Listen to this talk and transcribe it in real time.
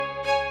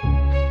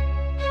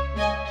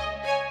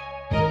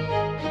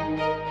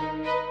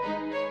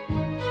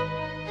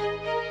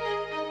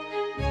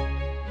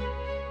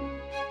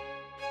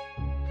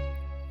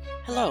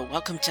Hello,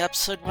 welcome to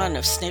episode 1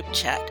 of Snape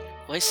Chat,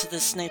 Voice of the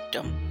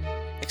Snapedom,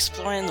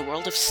 exploring the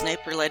world of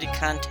Snape-related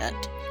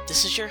content.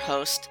 This is your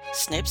host,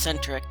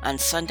 Snape-centric, on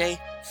Sunday,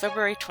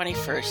 February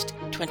 21st,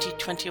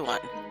 2021.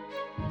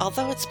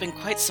 Although it's been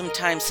quite some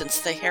time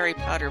since the Harry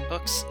Potter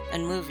books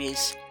and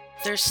movies,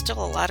 there's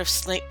still a lot of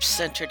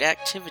Snape-centered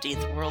activity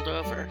the world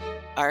over.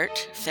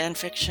 Art,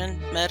 fanfiction,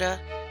 meta,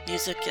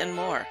 music, and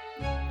more.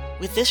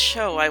 With this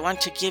show, I want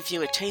to give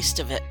you a taste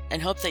of it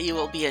and hope that you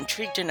will be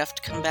intrigued enough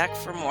to come back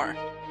for more.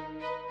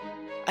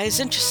 I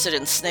was interested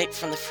in Snape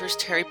from the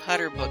first Harry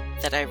Potter book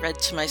that I read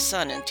to my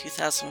son in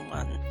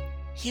 2001.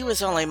 He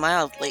was only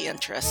mildly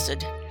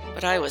interested,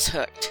 but I was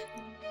hooked.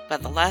 By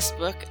the last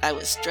book, I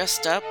was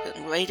dressed up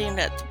and waiting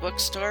at the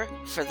bookstore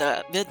for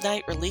the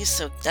midnight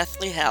release of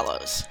Deathly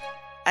Hallows.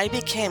 I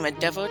became a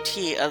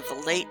devotee of the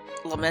late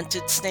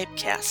lamented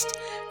Snapecast,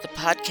 the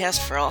podcast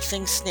for all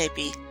things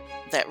Snapey,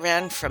 that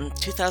ran from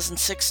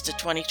 2006 to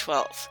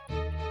 2012.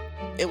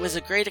 It was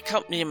a great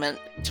accompaniment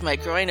to my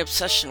growing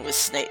obsession with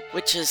Snape,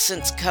 which has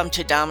since come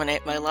to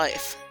dominate my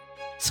life.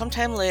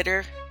 Sometime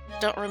later,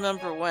 don't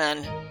remember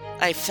when,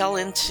 I fell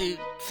into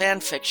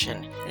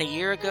fanfiction, and a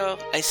year ago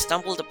I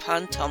stumbled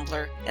upon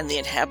Tumblr and the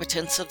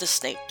inhabitants of the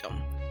Snapedom.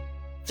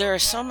 There are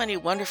so many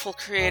wonderful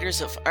creators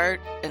of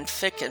art and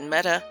fic and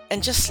meta,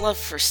 and just love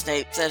for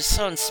Snape that is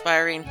so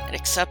inspiring and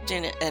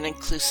accepting and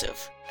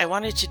inclusive. I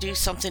wanted to do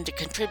something to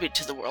contribute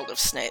to the world of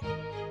Snape.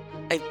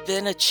 I've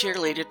been a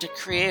cheerleader to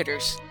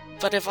creators,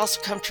 but I've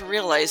also come to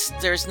realize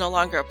there is no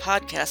longer a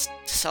podcast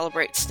to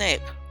celebrate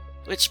Snape,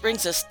 which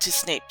brings us to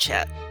Snape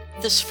Chat.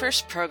 This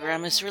first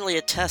program is really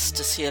a test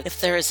to see if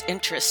there is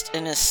interest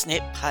in a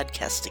Snape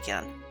podcast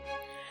again.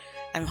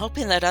 I'm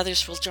hoping that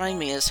others will join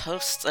me as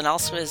hosts and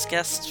also as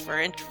guests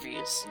for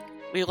interviews.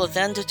 We will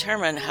then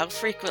determine how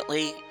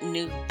frequently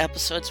new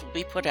episodes will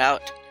be put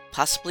out,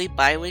 possibly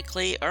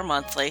bi-weekly or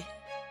monthly.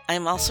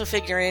 I'm also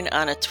figuring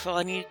on a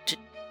 20 to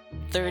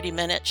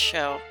 30-minute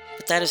show,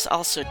 but that is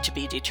also to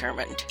be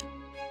determined.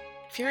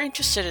 If you're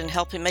interested in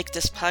helping make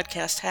this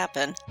podcast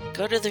happen,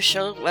 go to the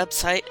show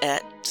website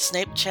at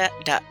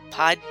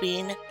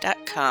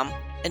snapechat.podbean.com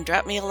and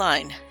drop me a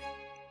line.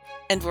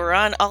 And we're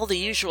on all the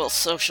usual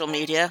social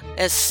media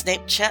as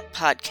Snape Chat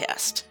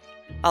Podcast.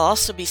 I'll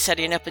also be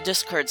setting up a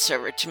Discord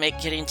server to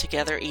make getting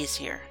together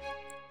easier.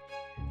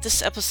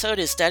 This episode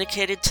is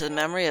dedicated to the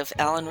memory of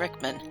Alan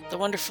Rickman, the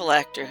wonderful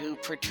actor who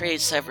portrayed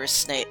Severus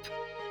Snape.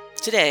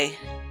 Today,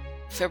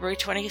 February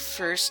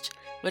 21st,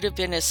 would have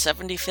been his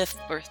 75th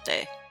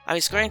birthday. I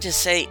was going to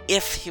say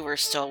if he were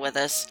still with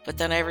us, but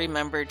then I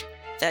remembered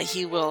that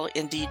he will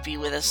indeed be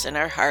with us in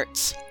our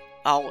hearts,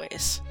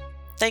 always.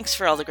 Thanks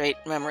for all the great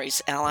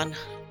memories, Alan.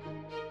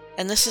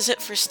 And this is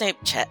it for Snape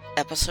Chat,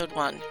 Episode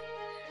 1.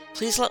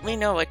 Please let me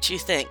know what you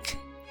think.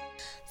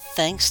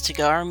 Thanks to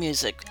Gar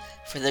Music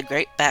for the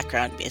great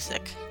background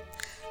music.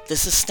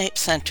 This is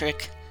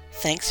Snape-centric.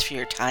 Thanks for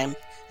your time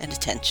and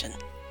attention.